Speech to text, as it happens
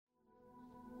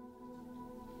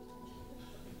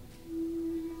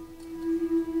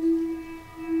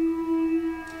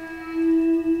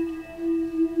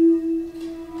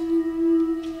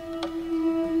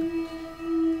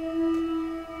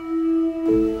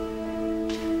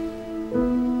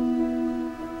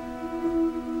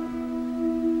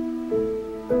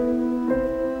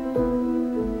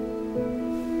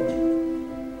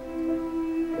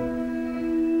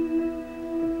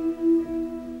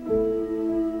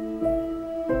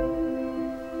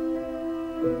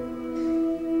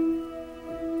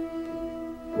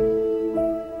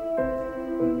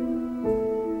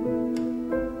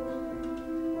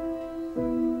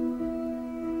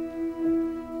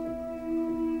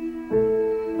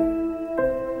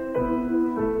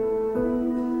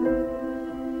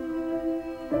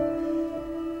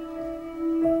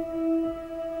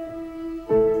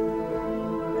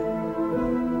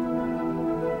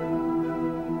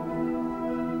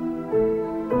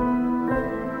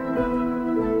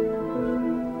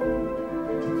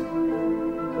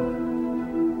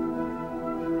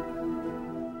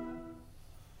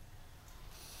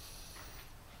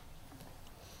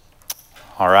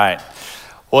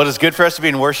Well, it is good for us to be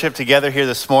in worship together here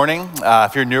this morning.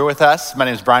 If you're new with us, my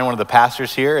name is Brian, one of the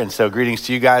pastors here, and so greetings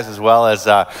to you guys as well as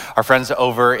our friends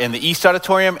over in the East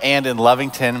Auditorium and in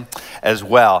Lovington as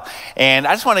well. And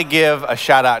I just want to give a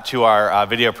shout out to our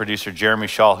video producer, Jeremy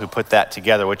Shaw, who put that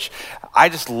together, which I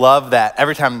just love that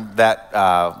every time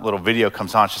that little video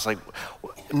comes on, it's just like,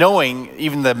 knowing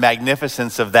even the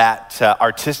magnificence of that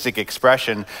artistic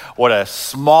expression, what a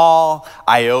small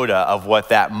iota of what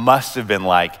that must have been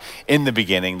like in the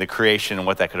beginning, the creation, and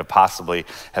what that could have possibly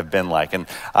have been like. And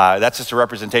that's just a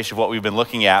representation of what we've been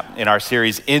looking at in our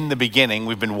series, In the Beginning.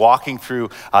 We've been walking through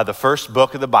the first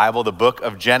book of the Bible, the book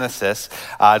of Genesis.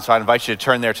 So I invite you to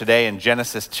turn there today in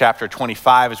Genesis chapter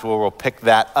 25 is where we'll pick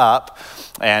that up.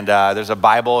 And there's a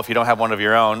Bible, if you don't have one of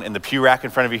your own, in the pew rack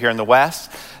in front of you here in the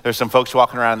West. There's some folks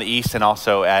walking around in the East, and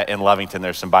also in Lovington,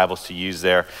 there's some Bibles to use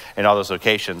there in all those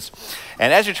locations.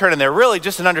 And as you turn in there, really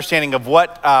just an understanding of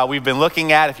what we've been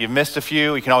looking at. If you've missed a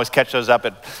few, you can always catch those up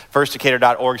at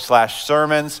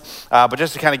firstdecatur.org/sermons. But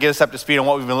just to kind of get us up to speed on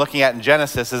what we've been looking at in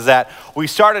Genesis is that we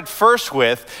started first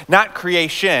with not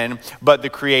creation, but the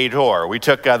Creator. We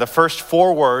took the first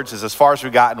 4 words as far as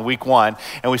we got in week 1,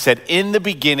 and we said, in the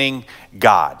beginning,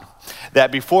 God.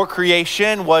 That before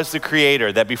creation was the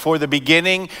Creator, that before the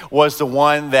beginning was the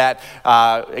one that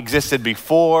existed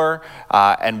before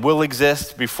and will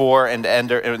exist before, and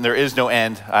there is no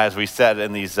end, as we said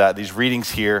in these readings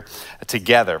here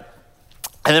together.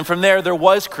 And then from there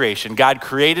was creation. God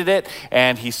created it,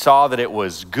 and he saw that it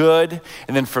was good.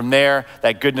 And then from there,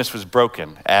 that goodness was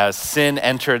broken. As sin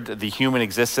entered the human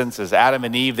existence, as Adam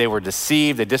and Eve, they were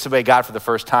deceived. They disobeyed God for the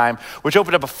first time, which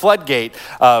opened up a floodgate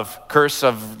of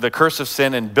the curse of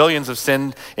sin, and billions of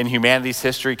sin in humanity's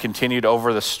history continued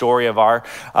over the story of our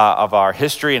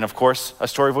history, and of course, a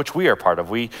story of which we are part of.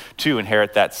 We, too,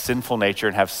 inherit that sinful nature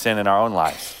and have sin in our own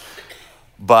lives.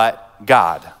 But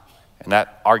God, and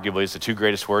that arguably is the 2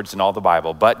 greatest words in all the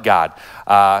Bible, but God,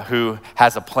 who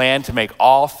has a plan to make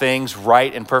all things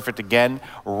right and perfect again,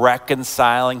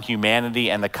 reconciling humanity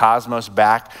and the cosmos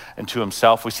back into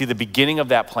himself. We see the beginning of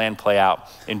that plan play out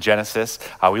in Genesis.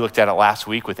 We looked at it last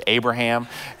week with Abraham.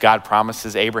 God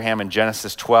promises Abraham in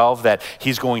Genesis 12 that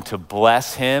he's going to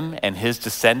bless him and his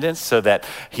descendants so that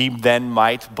he then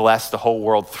might bless the whole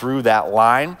world through that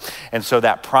line. And so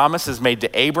that promise is made to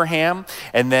Abraham,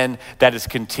 and then that is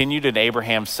continued in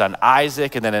Abraham's son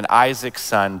Isaac, and then in Isaac's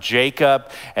son Jacob.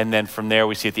 And then from there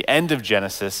we see at the end of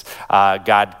Genesis,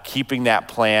 God keeping that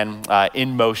plan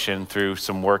in motion through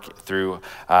some work through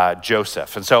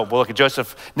Joseph. And so we'll look at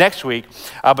Joseph next week.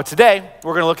 But today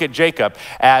we're going to look at Jacob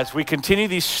as we continue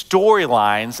these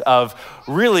storylines of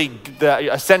really,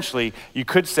 essentially, you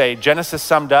could say Genesis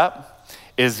summed up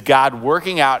is God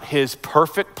working out his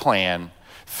perfect plan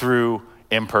through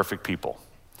imperfect people.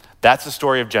 That's the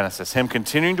story of Genesis, him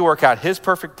continuing to work out his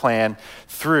perfect plan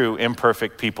through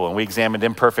imperfect people. And we examined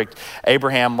imperfect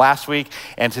Abraham last week,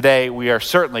 and today we are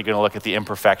certainly going to look at the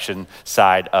imperfection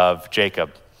side of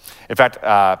Jacob. In fact,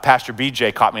 Pastor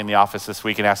BJ caught me in the office this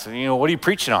week and asked, what are you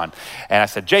preaching on? And I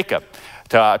said, Jacob,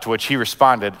 to which he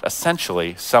responded,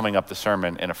 essentially summing up the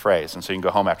sermon in a phrase. And so you can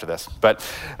go home after this. But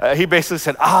he basically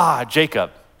said, Jacob,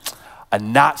 a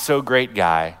not so great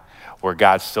guy where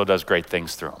God still does great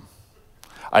things through him.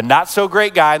 A not so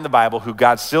great guy in the Bible who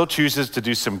God still chooses to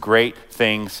do some great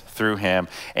things through him.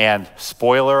 And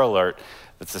spoiler alert,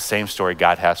 it's the same story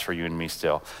God has for you and me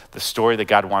still. The story that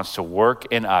God wants to work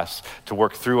in us, to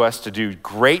work through us, to do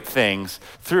great things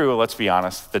through, let's be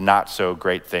honest, the not so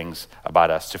great things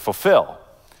about us, to fulfill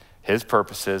his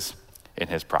purposes and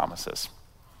his promises.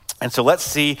 And so let's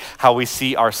see how we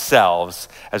see ourselves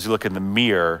as we look in the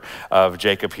mirror of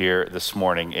Jacob here this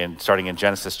morning, starting in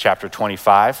Genesis chapter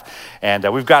 25.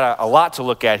 And we've got a lot to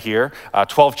look at here,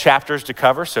 12 chapters to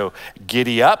cover, so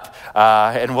giddy up.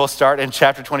 And we'll start in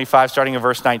chapter 25, starting in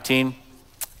verse 19,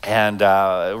 and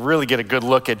really get a good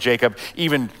look at Jacob,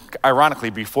 even ironically,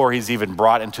 before he's even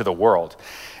brought into the world.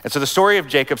 And so the story of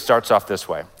Jacob starts off this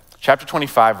way. Chapter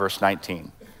 25, verse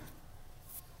 19.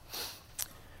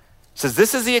 Says,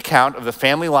 this is the account of the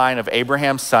family line of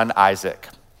Abraham's son Isaac.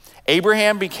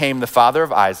 Abraham became the father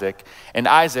of Isaac, and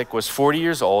Isaac was 40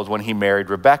 years old when he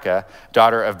married Rebekah,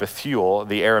 daughter of Bethuel,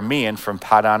 the Aramean from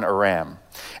Paddan Aram,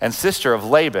 and sister of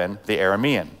Laban, the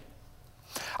Aramean.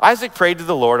 Isaac prayed to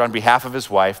the Lord on behalf of his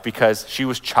wife because she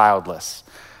was childless.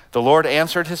 The Lord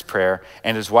answered his prayer,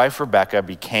 and his wife Rebekah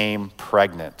became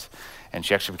pregnant, and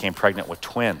she actually became pregnant with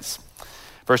twins.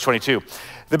 Verse 22,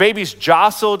 the babies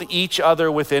jostled each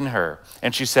other within her,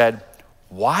 and she said,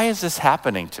 why is this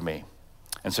happening to me?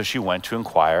 And so she went to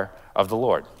inquire of the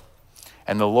Lord.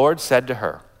 And the Lord said to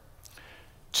her,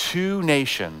 2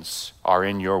 nations are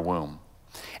in your womb,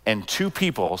 and two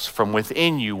peoples from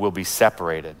within you will be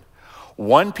separated.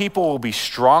 One people will be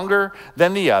stronger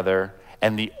than the other,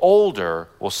 and the older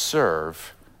will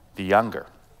serve the younger.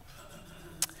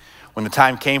 When the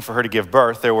time came for her to give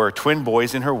birth, there were twin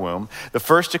boys in her womb. The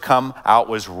first to come out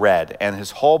was red, and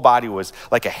his whole body was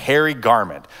like a hairy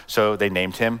garment. So they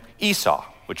named him Esau,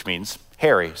 which means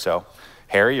hairy. So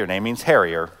hairy, your name means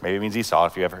hairy, or maybe it means Esau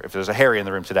if there's a hairy in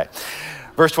the room today.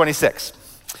 Verse 26.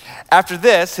 After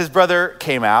this, his brother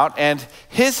came out, and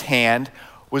his hand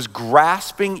was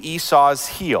grasping Esau's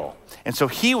heel. And so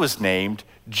he was named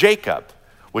Jacob,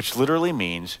 which literally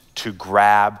means to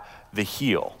grab the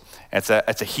heel. It's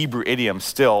a Hebrew idiom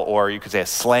still, or you could say a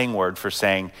slang word for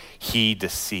saying he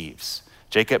deceives.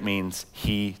 Jacob means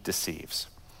he deceives.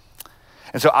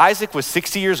 And so Isaac was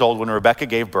 60 years old when Rebekah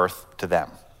gave birth to them.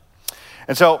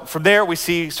 And so from there we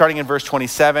see, starting in verse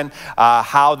 27,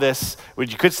 how this,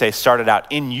 what you could say, started out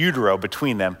in utero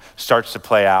between them, starts to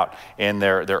play out in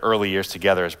their early years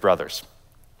together as brothers.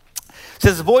 It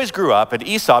says, the boys grew up, and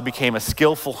Esau became a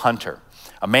skillful hunter,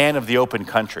 a man of the open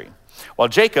country, while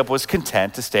Jacob was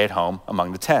content to stay at home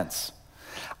among the tents.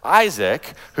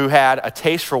 Isaac, who had a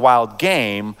taste for wild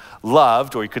game,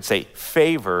 loved, or you could say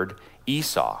favored,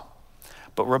 Esau.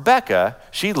 But Rebekah,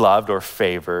 she loved or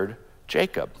favored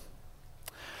Jacob.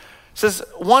 It says,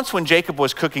 once when Jacob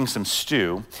was cooking some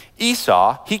stew,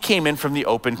 Esau, he came in from the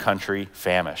open country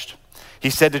famished. He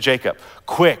said to Jacob,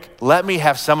 quick, let me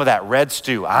have some of that red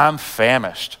stew. I'm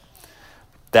famished.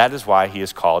 That is why he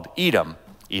is called Edom.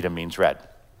 Edom means red.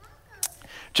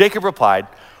 Jacob replied,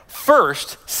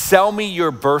 first, sell me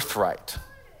your birthright.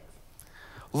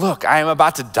 Look, I am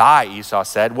about to die, Esau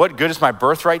said. What good is my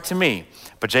birthright to me?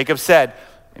 But Jacob said,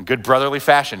 in good brotherly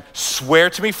fashion, swear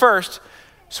to me first.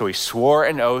 So he swore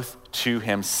an oath to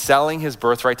him, selling his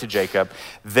birthright to Jacob.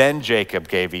 Then Jacob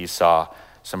gave Esau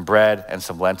some bread and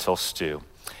some lentil stew.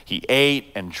 He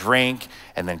ate and drank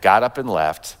and then got up and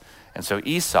left. And so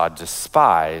Esau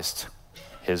despised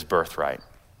his birthright.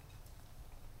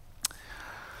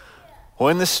 Well,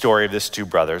 in this story of these two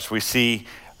brothers, we see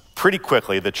pretty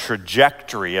quickly the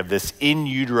trajectory of this in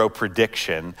utero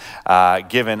prediction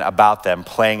given about them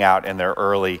playing out in their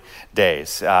early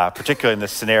days, particularly in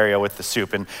this scenario with the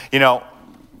soup. And, you know,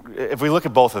 if we look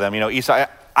at both of them, you know, Esau,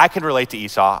 I can relate to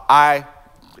Esau. I,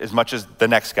 as much as the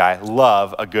next guy,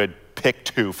 love a good pick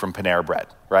two from Panera Bread,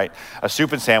 right? A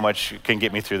soup and sandwich can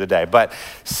get me through the day. But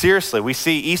seriously, we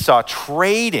see Esau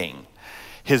trading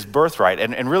his birthright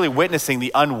and really witnessing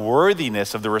the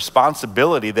unworthiness of the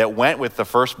responsibility that went with the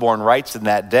firstborn rights in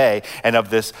that day, and of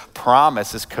this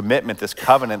promise, this commitment, this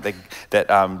covenant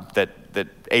that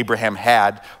Abraham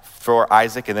had for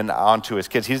Isaac and then on to his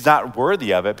kids. He's not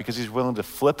worthy of it because he's willing to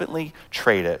flippantly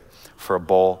trade it for a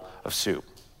bowl of soup.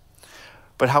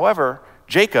 But however,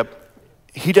 Jacob,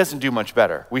 he doesn't do much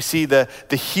better. We see the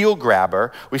heel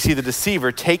grabber, we see the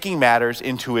deceiver taking matters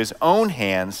into his own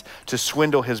hands to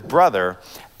swindle his brother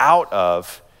out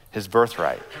of his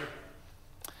birthright.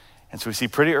 And so we see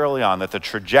pretty early on that the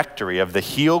trajectory of the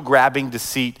heel grabbing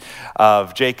deceit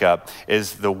of Jacob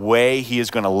is the way he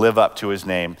is going to live up to his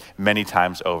name many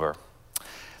times over.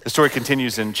 The story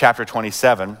continues in chapter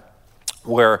 27,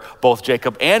 where both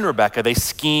Jacob and Rebekah, they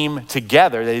scheme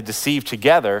together, they deceive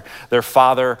together their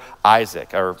father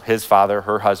Isaac, or his father,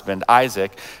 her husband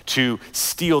Isaac, to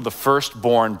steal the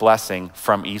firstborn blessing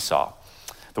from Esau.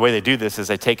 The way they do this is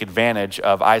they take advantage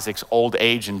of Isaac's old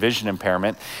age and vision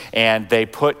impairment, and they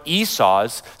put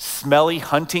Esau's smelly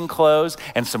hunting clothes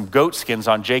and some goat skins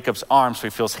on Jacob's arms so he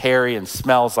feels hairy and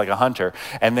smells like a hunter,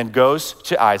 and then goes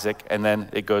to Isaac, and then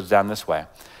it goes down this way.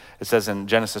 It says in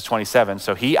Genesis 27,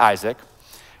 so he, Isaac,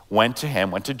 went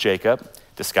to Jacob,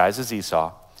 disguised as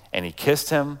Esau, and he kissed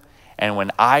him. And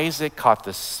when Isaac caught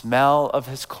the smell of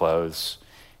his clothes,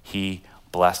 he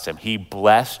blessed him. He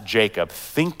blessed Jacob,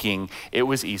 thinking it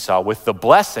was Esau, with the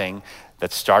blessing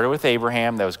that started with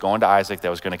Abraham, that was going to Isaac, that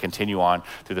was going to continue on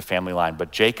through the family line.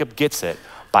 But Jacob gets it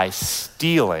by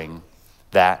stealing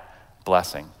that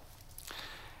blessing.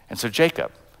 And so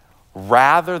Jacob,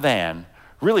 rather than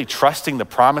really trusting the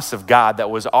promise of God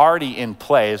that was already in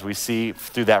play, as we see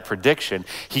through that prediction,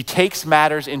 he takes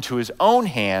matters into his own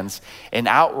hands and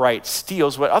outright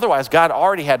steals what otherwise God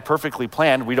already had perfectly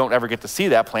planned. We don't ever get to see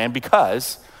that plan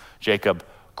because Jacob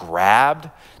grabbed,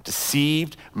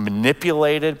 deceived,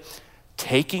 manipulated,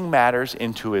 taking matters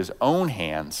into his own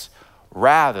hands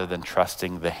rather than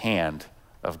trusting the hand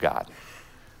of God.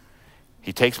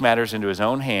 He takes matters into his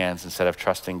own hands instead of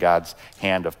trusting God's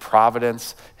hand of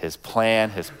providence, his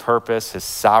plan, his purpose, his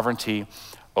sovereignty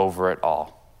over it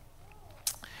all.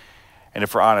 And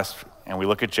if we're honest, and we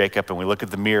look at Jacob and we look at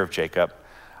the mirror of Jacob,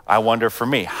 I wonder for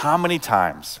me, how many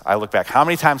times, I look back, how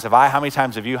many times have I, how many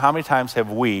times have you, how many times have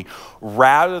we,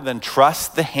 rather than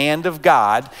trust the hand of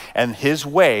God and his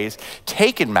ways,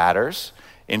 taken matters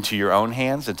into your own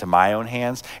hands, into my own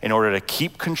hands, in order to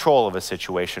keep control of a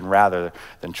situation rather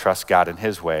than trust God in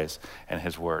his ways and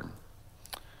his word.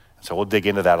 So we'll dig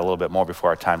into that a little bit more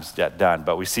before our time's yet done.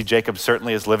 But we see Jacob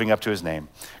certainly is living up to his name,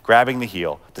 grabbing the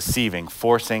heel, deceiving,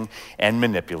 forcing, and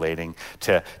manipulating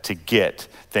to get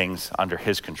things under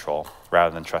his control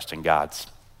rather than trusting God's.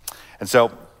 And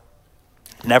so,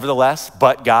 nevertheless,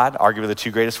 but God, arguably the two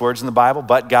greatest words in the Bible,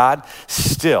 but God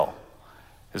still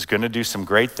is going to do some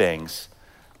great things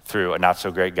through a not so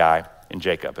great guy in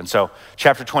Jacob. And so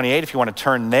chapter 28, if you want to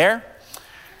turn there,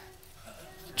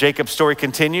 Jacob's story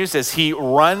continues as he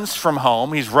runs from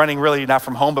home. He's running really not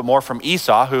from home, but more from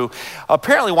Esau, who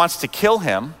apparently wants to kill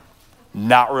him.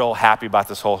 Not real happy about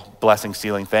this whole blessing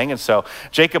stealing thing. And so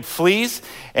Jacob flees,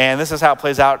 and this is how it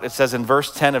plays out. It says in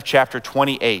verse 10 of chapter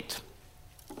 28.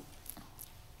 It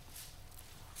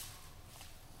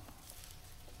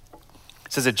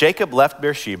says that Jacob left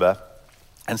Beersheba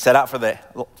and set out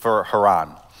for Haran.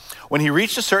 When he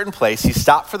reached a certain place, he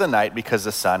stopped for the night because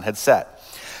the sun had set.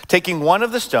 Taking one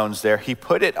of the stones there, he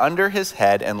put it under his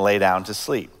head and lay down to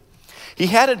sleep. He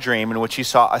had a dream in which he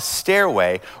saw a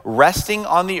stairway resting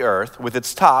on the earth with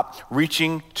its top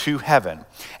reaching to heaven.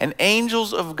 And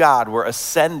angels of God were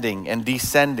ascending and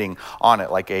descending on it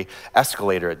like an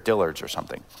escalator at Dillard's or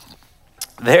something.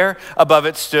 There above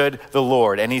it stood the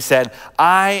Lord, and he said,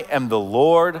 I am the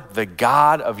Lord, the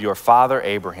God of your father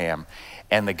Abraham,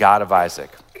 and the God of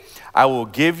Isaac. I will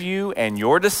give you and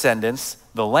your descendants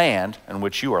the land in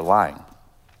which you are lying.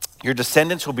 Your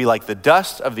descendants will be like the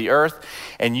dust of the earth,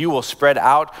 and you will spread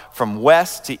out from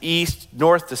west to east,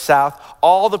 north to south.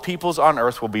 All the peoples on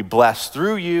earth will be blessed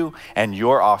through you and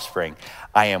your offspring.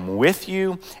 I am with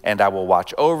you, and I will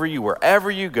watch over you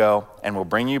wherever you go, and will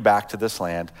bring you back to this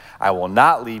land. I will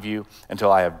not leave you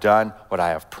until I have done what I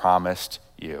have promised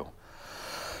you.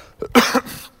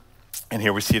 And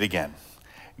here we see it again.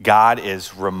 God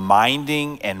is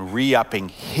reminding and re-upping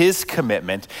his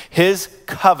commitment, his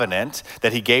covenant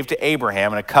that he gave to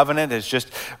Abraham. And a covenant is just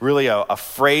really a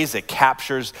phrase that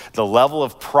captures the level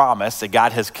of promise that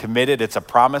God has committed. It's a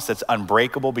promise that's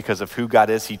unbreakable because of who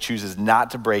God is. He chooses not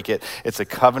to break it. It's a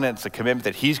covenant. It's a commitment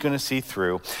that he's going to see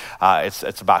through.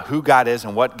 It's about who God is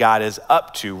and what God is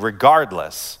up to,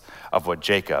 regardless of what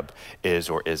Jacob is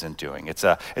or isn't doing. It's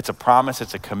a promise.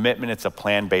 It's a commitment. It's a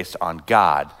plan based on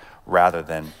God rather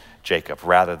than Jacob,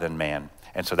 rather than man.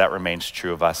 And so that remains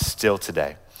true of us still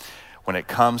today. When it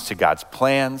comes to God's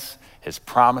plans, his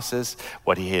promises,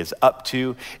 what he is up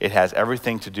to, it has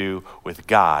everything to do with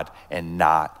God and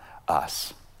not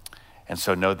us. And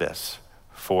so know this,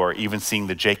 for even seeing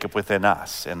the Jacob within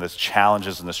us and the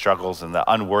challenges and the struggles and the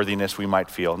unworthiness we might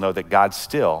feel, know that God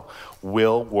still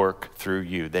will work through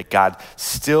you, that God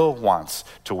still wants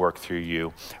to work through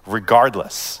you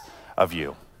regardless of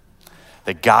you.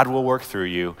 That God will work through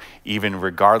you even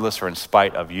regardless or in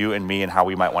spite of you and me and how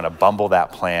we might want to bumble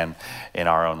that plan in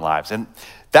our own lives. And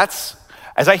that's,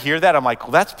 as I hear that, I'm like,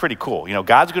 well, that's pretty cool. You know,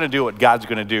 God's going to do what God's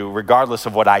going to do regardless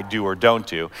of what I do or don't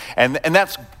do. And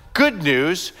that's good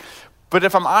news. But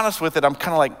if I'm honest with it, I'm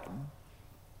kind of like,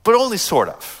 but only sort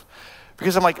of.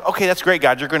 Because I'm like, okay, that's great,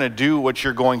 God. You're going to do what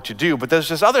you're going to do. But there's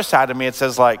this other side of me that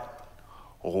says like,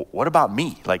 well, what about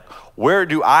me? Like, where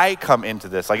do I come into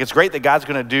this? Like, it's great that God's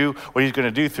going to do what he's going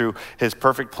to do through his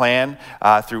perfect plan,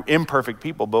 through imperfect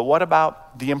people. But what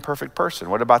about the imperfect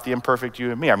person? What about the imperfect you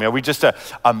and me? I mean, are we just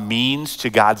a means to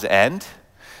God's end?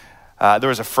 There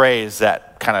was a phrase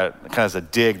that kind of as a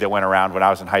dig that went around when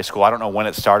I was in high school. I don't know when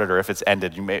it started or if it's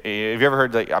ended. Have you ever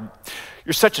heard, like,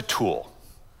 you're such a tool?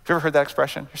 Have you ever heard that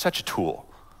expression? You're such a tool.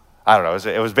 I don't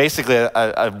know. It was basically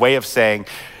a way of saying,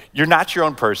 you're not your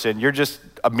own person. You're just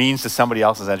a means to somebody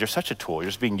else's end. You're such a tool. You're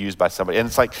just being used by somebody. And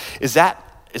it's like, is that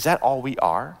all we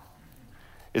are?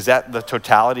 Is that the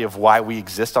totality of why we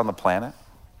exist on the planet?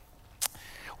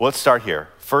 Well, let's start here.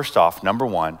 First off, the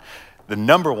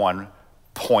number one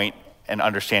point and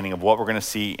understanding of what we're going to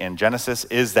see in Genesis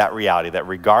is that reality that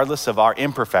regardless of our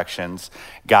imperfections,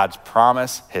 God's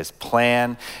promise, his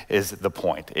plan is the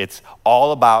point. It's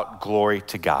all about glory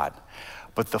to God.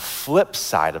 But the flip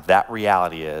side of that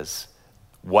reality is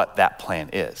what that plan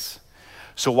is.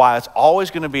 So while it's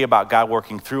always going to be about God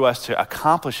working through us to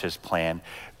accomplish his plan,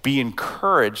 be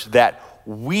encouraged that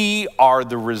we are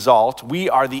the result, we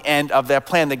are the end of that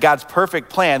plan, that God's perfect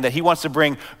plan, that he wants to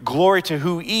bring glory to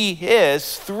who he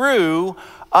is through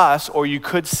us, or you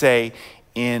could say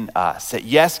in us. That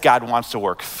yes, God wants to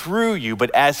work through you,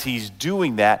 but as he's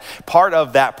doing that, part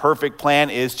of that perfect plan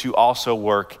is to also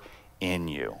work in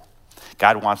you.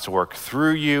 God wants to work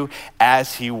through you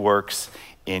as he works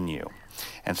in you.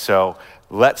 And so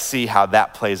let's see how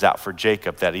that plays out for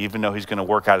Jacob, that even though he's going to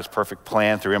work out his perfect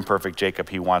plan through imperfect Jacob,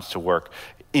 he wants to work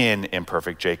in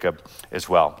imperfect Jacob as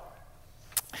well.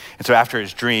 And so after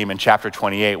his dream in chapter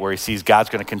 28, where he sees God's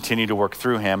going to continue to work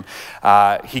through him,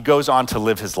 he goes on to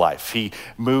live his life. He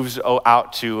moves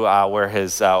out to where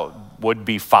his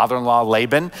would-be father-in-law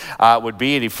Laban would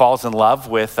be, and he falls in love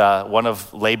with one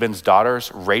of Laban's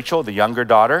daughters, Rachel, the younger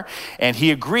daughter, and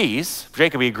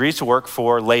Jacob agrees to work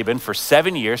for Laban for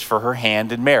 7 years for her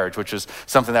hand in marriage, which was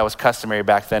something that was customary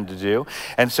back then to do.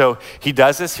 And so he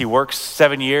does this, he works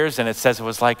 7 years, and it says it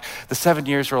was like, the 7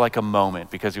 years were like a moment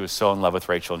because he was so in love with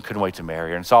Rachel and couldn't wait to marry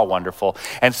her, and it's all wonderful.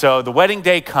 And so the wedding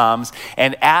day comes,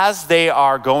 and as they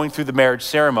are going through the marriage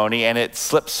ceremony, and it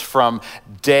slips from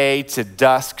day to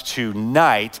dusk to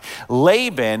night,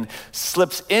 Laban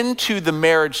slips into the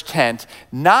marriage tent,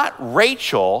 not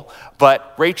Rachel,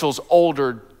 but Rachel's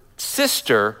older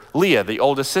sister, Leah, the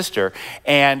oldest sister,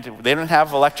 and they didn't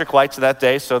have electric lights that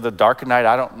day, so the dark of night,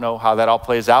 I don't know how that all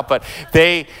plays out, but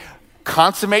they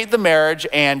consummate the marriage,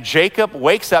 and Jacob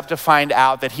wakes up to find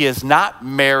out that he has not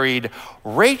married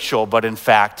Rachel, but in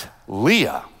fact,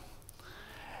 Leah.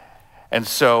 And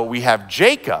so we have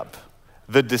Jacob,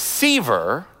 the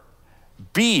deceiver,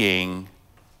 being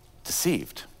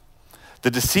deceived.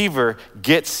 The deceiver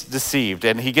gets deceived,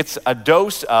 and he gets a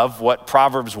dose of what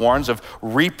Proverbs warns of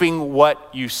reaping what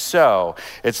you sow.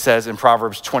 It says in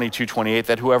Proverbs 22:28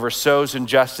 that whoever sows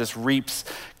injustice reaps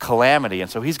calamity. And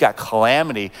so he's got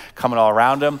calamity coming all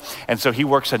around him. And so he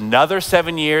works another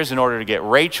 7 years in order to get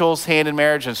Rachel's hand in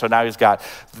marriage. And so now he's got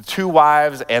the two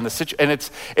wives and it's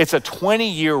a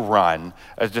 20-year run,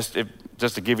 just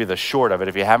to give you the short of it,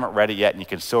 if you haven't read it yet, and you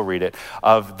can still read it,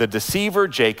 of the deceiver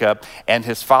Jacob and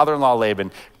his father-in-law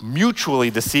Laban mutually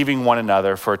deceiving one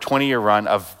another for a 20-year run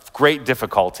of great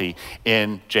difficulty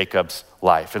in Jacob's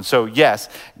life. And so, yes,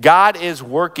 God is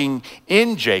working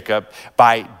in Jacob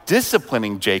by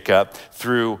disciplining Jacob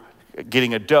through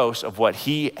getting a dose of what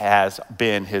he has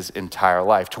been his entire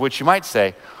life. To which you might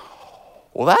say,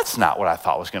 well, that's not what I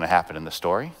thought was going to happen in the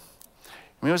story.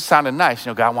 I mean, it was sounding nice.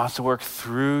 God wants to work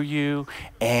through you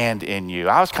and in you.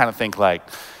 I was kind of thinking like,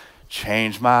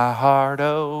 change my heart,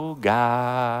 oh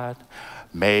God,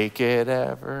 make it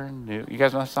ever new. You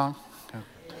guys know that song?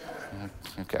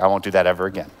 Okay, I won't do that ever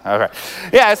again. All right.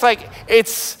 Yeah,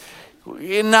 it's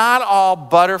not all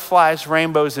butterflies,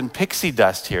 rainbows, and pixie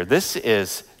dust here. This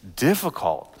is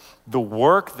difficult. The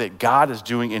work that God is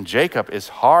doing in Jacob is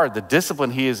hard. The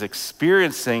discipline he is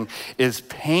experiencing is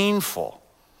painful.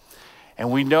 And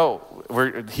we know,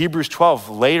 Hebrews 12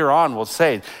 later on will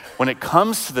say, when it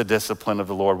comes to the discipline of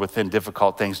the Lord within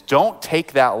difficult things, don't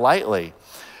take that lightly.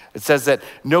 It says that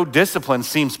no discipline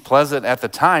seems pleasant at the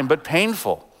time, but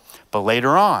painful. But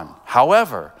later on,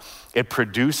 however, it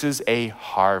produces a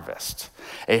harvest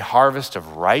of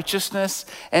righteousness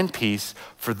and peace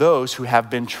for those who have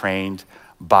been trained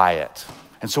by it.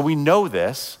 And so we know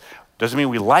this. Doesn't mean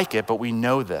we like it, but we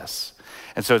know this.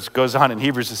 And so it goes on in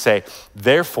Hebrews to say,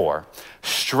 therefore,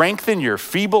 strengthen your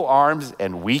feeble arms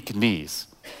and weak knees.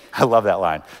 I love that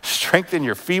line. Strengthen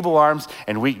your feeble arms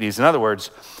and weak knees. In other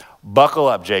words, buckle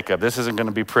up, Jacob. This isn't going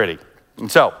to be pretty. And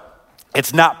so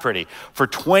it's not pretty. For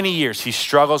 20 years, he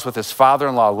struggles with his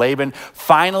father-in-law, Laban.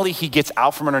 Finally, he gets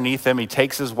out from underneath him. He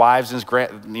takes his wives and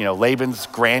Laban's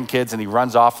grandkids, and he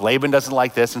runs off. Laban doesn't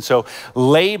like this. And so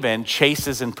Laban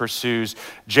chases and pursues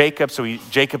Jacob. So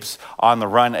Jacob's on the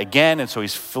run again. And so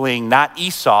he's fleeing not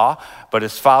Esau, but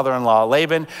his father-in-law,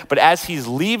 Laban. But as he's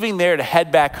leaving there to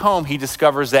head back home, he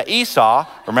discovers that Esau,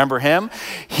 remember him?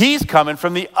 He's coming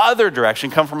from the other direction,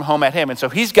 come from home at him. And so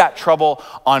he's got trouble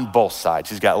on both sides.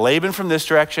 He's got Laban from this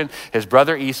direction, his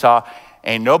brother Esau,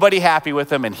 ain't nobody happy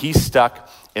with him, and he's stuck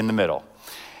in the middle.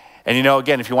 And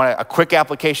again, if you want a quick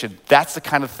application, that's the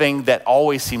kind of thing that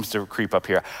always seems to creep up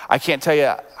here. I can't tell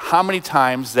you how many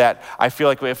times that I feel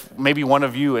like if maybe one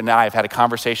of you and I have had a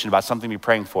conversation about something to be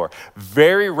praying for,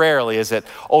 very rarely is it,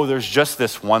 there's just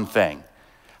this one thing.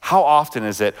 How often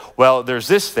is it, well, there's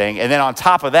this thing, and then on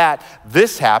top of that,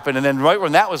 this happened, and then right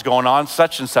when that was going on,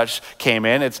 such and such came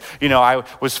in. It's, I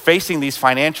was facing these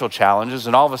financial challenges,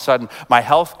 and all of a sudden, my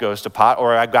health goes to pot,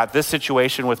 or I've got this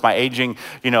situation with my aging,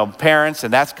 parents,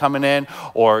 and that's coming in,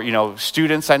 or,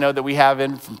 students I know that we have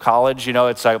in from college,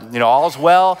 it's like, all's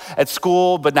well at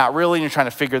school, but not really, and you're trying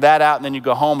to figure that out, and then you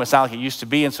go home, it's not like it used to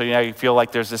be, and so, you feel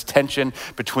like there's this tension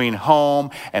between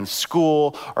home and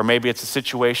school, or maybe it's a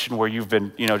situation where you've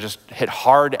been, just hit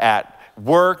hard at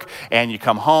work and you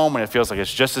come home and it feels like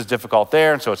it's just as difficult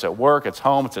there. And so it's at work, it's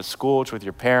home, it's at school, it's with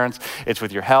your parents, it's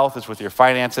with your health, it's with your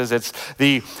finances. It's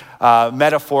the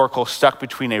metaphorical stuck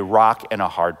between a rock and a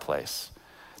hard place.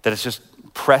 That it's just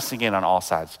pressing in on all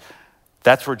sides.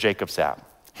 That's where Jacob's at.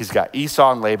 He's got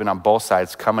Esau and Laban on both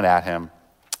sides coming at him.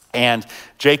 And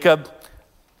Jacob,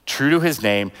 true to his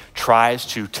name, tries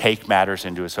to take matters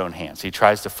into his own hands. He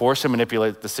tries to force and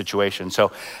manipulate the situation.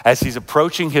 So as he's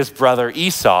approaching his brother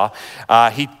Esau,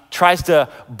 he tries to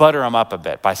butter him up a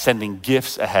bit by sending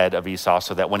gifts ahead of Esau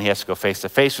so that when he has to go face to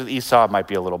face with Esau, it might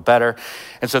be a little better.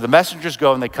 And so the messengers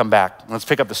go and they come back. Let's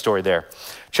pick up the story there.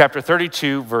 Chapter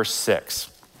 32, verse 6.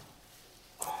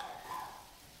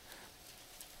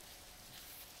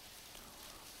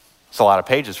 It's a lot of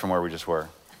pages from where we just were.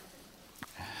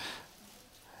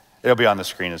 It'll be on the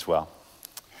screen as well.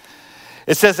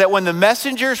 It says that when the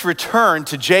messengers returned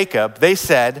to Jacob, they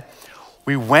said,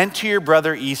 "We went to your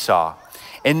brother Esau,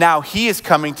 and now he is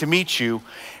coming to meet you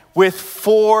with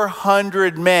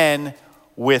 400 men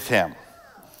with him."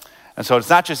 And so it's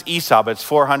not just Esau, but it's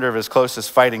 400 of his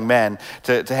closest fighting men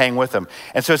to hang with him.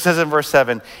 And so it says in verse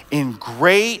 7, in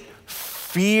great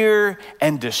fear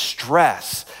and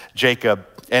distress, Jacob,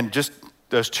 and just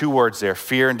those two words there,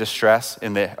 fear and distress,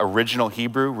 in the original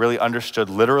Hebrew, really understood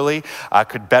literally,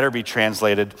 could better be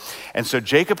translated. And so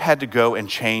Jacob had to go and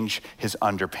change his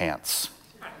underpants.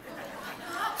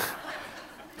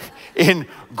 In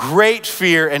great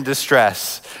fear and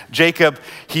distress, Jacob,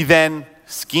 he then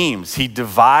schemes. He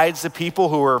divides the people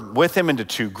who are with him into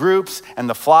two groups, and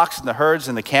the flocks and the herds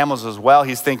and the camels as well.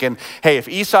 He's thinking, hey, if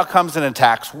Esau comes and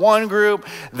attacks one group,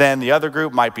 then the other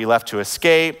group might be left to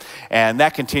escape. And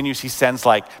that continues. He sends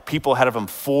like people ahead of him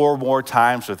 4 more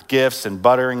times with gifts and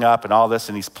buttering up and all this,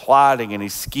 and he's plotting and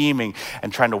he's scheming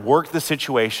and trying to work the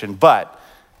situation. But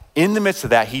in the midst of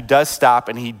that, he does stop,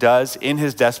 and he does, in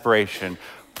his desperation,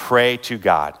 pray to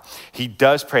God. He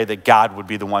does pray that God would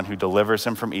be the one who delivers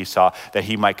him from Esau, that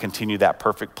he might continue that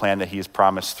perfect plan that he has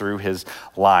promised through his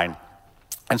line.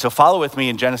 And so follow with me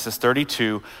in Genesis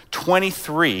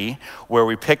 32:23, where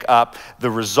we pick up the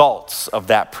results of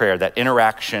that prayer, that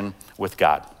interaction with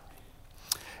God.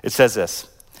 It says this: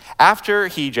 after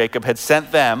he, Jacob, had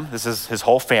sent them, this is his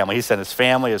whole family, he sent his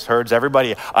family, his herds,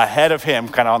 everybody ahead of him,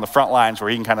 kind of on the front lines where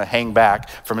he can kind of hang back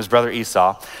from his brother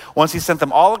Esau. Once he sent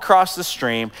them all across the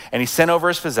stream, and he sent over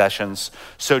his possessions,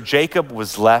 so Jacob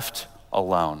was left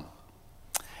alone.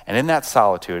 And in that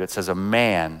solitude, it says a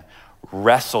man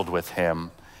wrestled with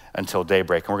him until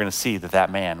daybreak. And we're going to see that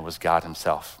that man was God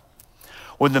himself.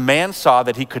 When the man saw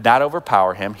that he could not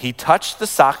overpower him, he touched the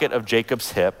socket of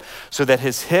Jacob's hip so that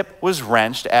his hip was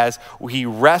wrenched as he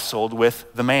wrestled with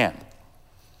the man.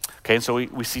 Okay, and so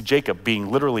we see Jacob being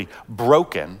literally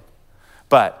broken,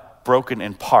 but broken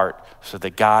in part so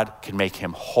that God can make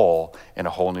him whole in a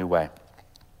whole new way.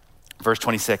 Verse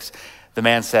 26, the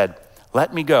man said,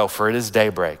 "Let me go, for it is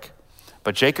daybreak."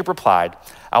 But Jacob replied,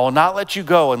 "I will not let you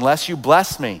go unless you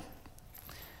bless me."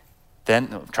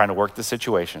 Then, trying to work the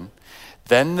situation,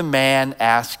 then the man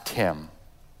asked him,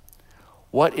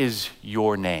 "What is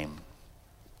your name?"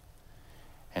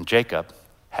 And Jacob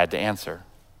had to answer,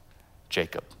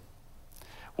 "Jacob."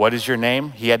 What is your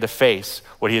name? He had to face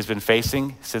what he has been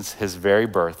facing since his very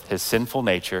birth, his sinful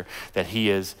nature, that he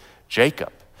is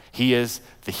Jacob. He is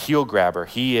the heel grabber.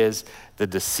 He is the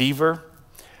deceiver.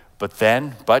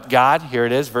 But God, here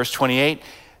it is, verse 28,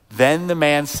 then the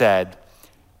man said,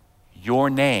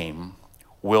 "Your name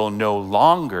will no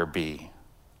longer be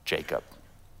Jacob."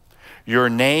 Your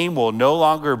name will no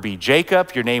longer be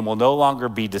Jacob. Your name will no longer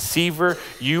be deceiver.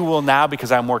 You will now,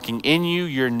 because I'm working in you,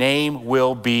 your name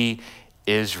will be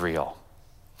Israel.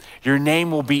 Your name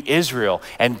will be Israel.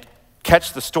 And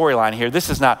catch the storyline here. This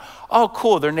is not, oh,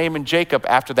 cool, they're naming Jacob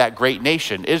after that great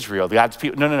nation, Israel, God's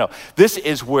people. No. This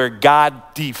is where God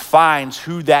defines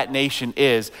who that nation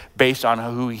is based on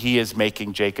who he is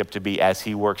making Jacob to be as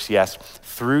he works, yes,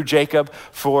 through Jacob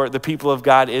for the people of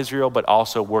God, Israel, but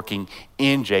also working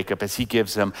in Jacob as he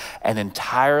gives him an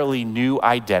entirely new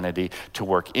identity to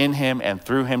work in him and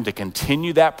through him to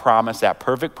continue that promise, that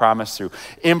perfect promise through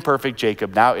imperfect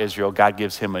Jacob, now Israel. God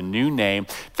gives him a new name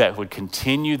that would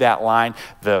continue that line,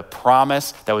 the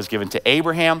promise that was given to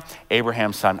Abraham,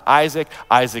 Abraham's son Isaac,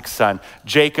 Isaac's son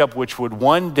Jacob, which would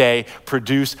one day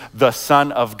produce the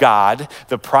Son of God,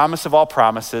 the promise of all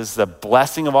promises, the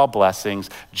blessing of all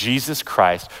blessings, Jesus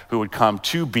Christ, who would come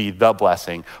to be the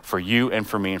blessing for you and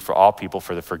for me and for all people,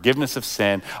 for the forgiveness of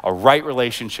sin, a right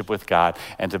relationship with God,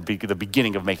 and to be the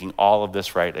beginning of making all of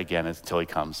this right again until he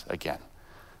comes again.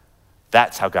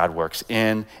 That's how God works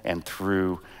in and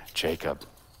through Jacob.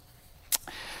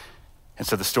 And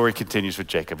so the story continues with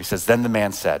Jacob. He says, then the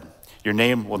man said, Your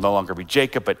name will no longer be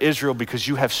Jacob, but Israel, because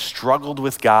you have struggled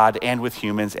with God and with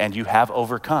humans, and you have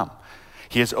overcome.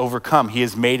 He has overcome. He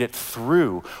has made it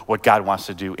through what God wants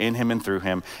to do in him and through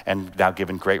him, and now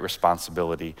given great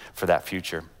responsibility for that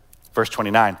future. Verse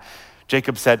 29,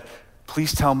 Jacob said,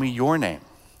 "Please tell me your name."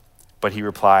 But he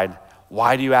replied,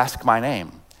 "Why do you ask my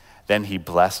name?" Then he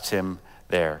blessed him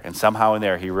there. And somehow in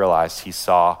there, he realized he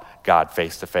saw God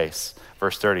face to face.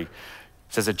 Verse 30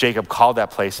 says that Jacob called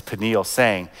that place Peniel,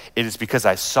 saying, "It is because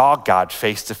I saw God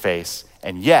face to face,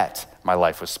 and yet my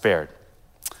life was spared."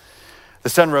 The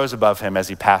sun rose above him as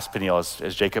he passed Peniel,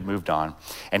 as Jacob moved on,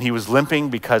 and he was limping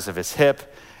because of his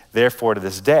hip. Therefore, to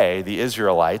this day, the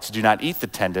Israelites do not eat the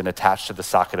tendon attached to the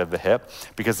socket of the hip,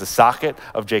 because the socket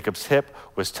of Jacob's hip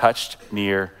was touched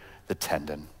near the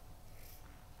tendon.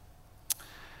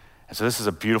 And so this is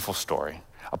a beautiful story,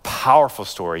 a powerful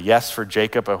story. Yes, for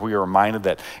Jacob, but we are reminded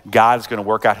that God is going to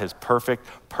work out his perfect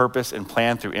purpose and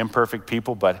plan through imperfect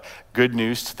people. But good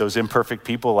news to those imperfect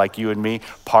people like you and me,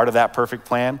 part of that perfect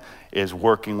plan is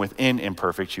working within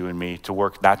imperfect you and me to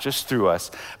work not just through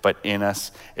us, but in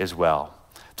us as well.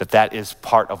 That is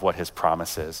part of what his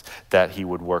promise is, that he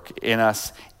would work in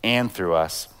us and through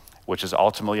us, which is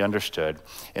ultimately understood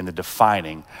in the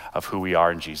defining of who we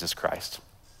are in Jesus Christ.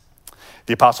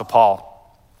 The Apostle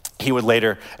Paul, he would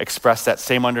later express that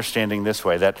same understanding this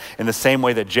way, that in the same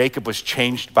way that Jacob was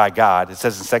changed by God, it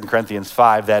says in 2 Corinthians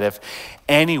 5 that if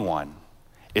anyone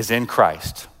is in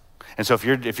Christ, and so if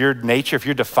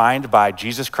you're defined by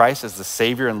Jesus Christ as the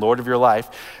Savior and Lord of your life,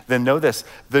 then know this,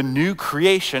 the new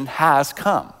creation has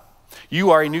come.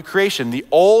 You are a new creation. The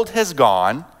old has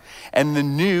gone and the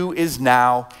new is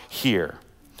now here.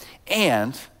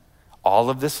 And all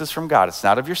of this is from God. It's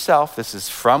not of yourself. This is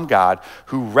from God,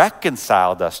 who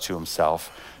reconciled us to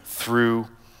himself through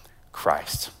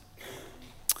Christ.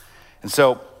 And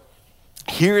so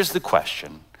here's the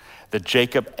question that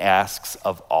Jacob asks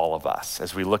of all of us.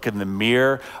 As we look in the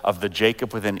mirror of the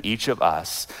Jacob within each of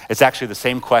us, it's actually the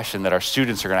same question that our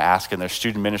students are going to ask in their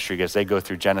student ministry as they go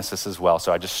through Genesis as well.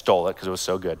 So I just stole it because it was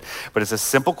so good. But it's a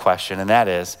simple question, and that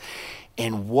is,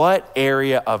 in what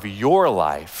area of your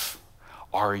life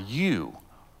are you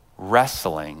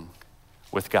wrestling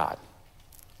with God?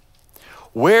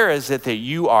 Where is it that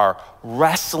you are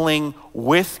wrestling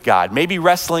with God? Maybe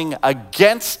wrestling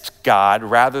against God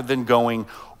rather than going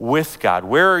with God.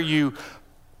 Where are you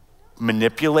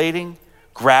manipulating,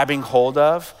 grabbing hold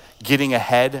of, getting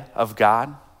ahead of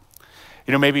God?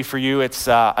 You know, maybe for you, it's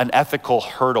an ethical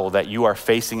hurdle that you are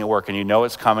facing at work, and you know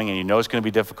it's coming, and you know it's going to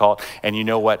be difficult, and you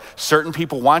know what certain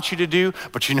people want you to do,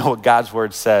 but you know what God's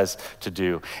word says to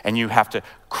do. And you have to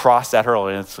cross that hurdle,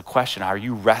 and it's the question, are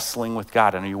you wrestling with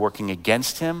God, and are you working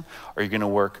against him, or are you going to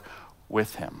work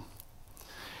with him?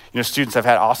 You know, students, I've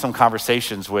had awesome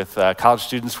conversations with college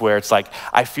students where it's like,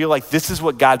 I feel like this is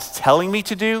what God's telling me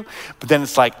to do, but then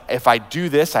it's like, if I do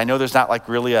this, I know there's not like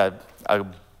really a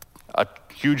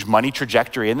huge money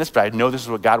trajectory in this, but I know this is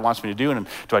what God wants me to do, and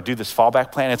do I do this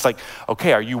fallback plan? It's like,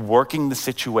 okay, are you working the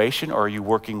situation, or are you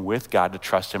working with God to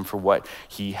trust him for what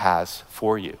he has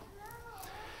for you?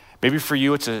 Maybe for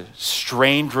you, it's a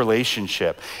strained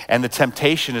relationship, and the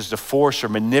temptation is to force or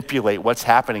manipulate what's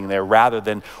happening there rather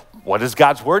than what does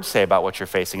God's word say about what you're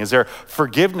facing? Is there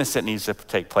forgiveness that needs to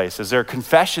take place? Is there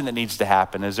confession that needs to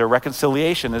happen? Is there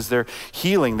reconciliation? Is there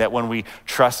healing that when we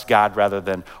trust God rather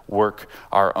than work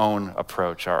our own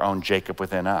approach, our own Jacob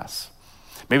within us?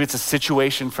 Maybe it's a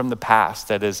situation from the past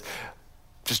that is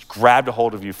just grabbed a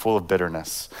hold of you full of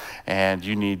bitterness, and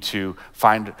you need to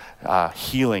find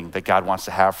healing that God wants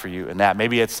to have for you in that.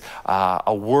 Maybe it's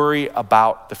a worry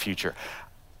about the future.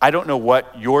 I don't know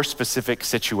what your specific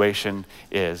situation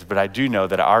is, but I do know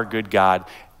that our good God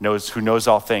knows, who knows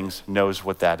all things, knows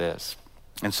what that is.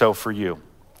 And so for you,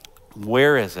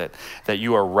 where is it that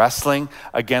you are wrestling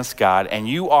against God and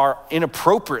you are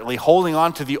inappropriately holding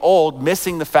on to the old,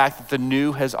 missing the fact that the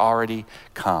new has already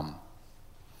come?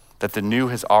 That the new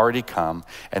has already come,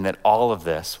 and that all of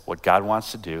this, what God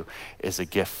wants to do, is a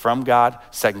gift from God,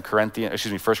 1 Corinthians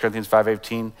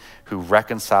 5:18, who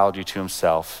reconciled you to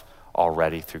himself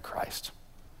already through Christ.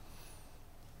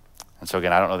 And so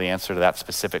again, I don't know the answer to that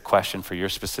specific question for your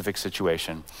specific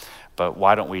situation, but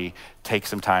why don't we take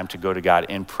some time to go to God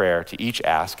in prayer to each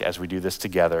ask, as we do this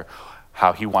together,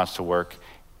 how he wants to work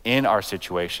in our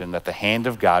situation, that the hand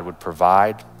of God would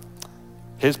provide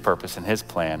his purpose and his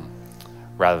plan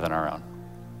rather than our own.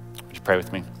 Would you pray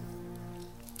with me?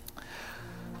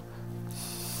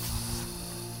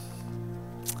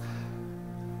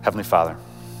 Heavenly Father,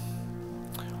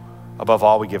 Above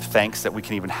all, we give thanks that we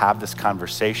can even have this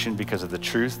conversation because of the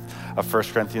truth of 1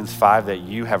 Corinthians 5, that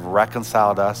you have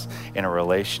reconciled us in a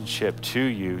relationship to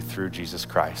you through Jesus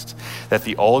Christ. That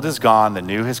the old is gone, the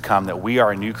new has come, that we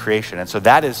are a new creation. And so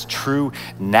that is true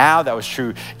now. That was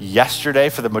true yesterday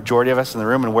for the majority of us in the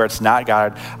room. And where it's not,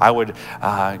 God, I would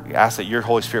ask that your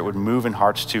Holy Spirit would move in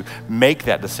hearts to make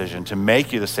that decision, to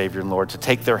make you the Savior and Lord, to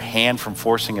take their hand from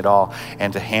forcing it all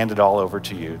and to hand it all over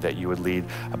to you, that you would lead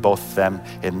both them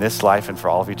in this life and for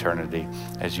all of eternity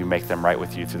as you make them right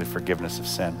with you through the forgiveness of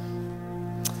sin.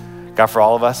 God, for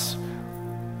all of us,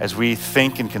 as we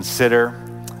think and consider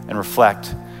and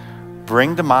reflect,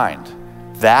 bring to mind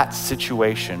that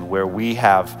situation where we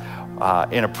have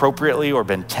inappropriately or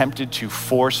been tempted to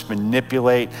force,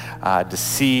 manipulate,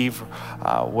 deceive,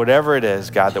 whatever it is,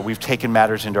 God, that we've taken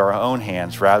matters into our own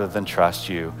hands rather than trust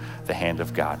you, the hand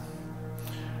of God.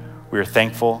 We are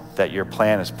thankful that your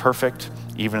plan is perfect,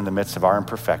 even in the midst of our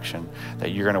imperfection,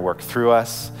 that you're going to work through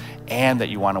us and that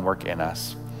you want to work in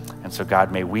us. And so,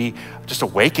 God, may we just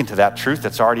awaken to that truth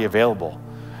that's already available.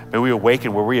 May we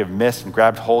awaken where we have missed and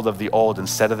grabbed hold of the old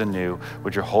instead of the new.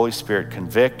 Would your Holy Spirit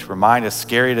convict, remind us,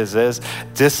 scary as it is,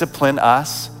 discipline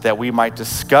us that we might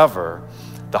discover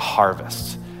the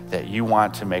harvest that you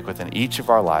want to make within each of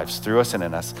our lives, through us and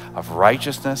in us, of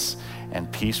righteousness and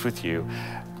peace with you,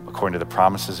 according to the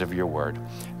promises of your word.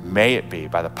 May it be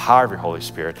by the power of your Holy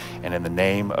Spirit and in the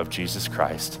name of Jesus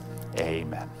Christ.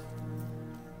 Amen.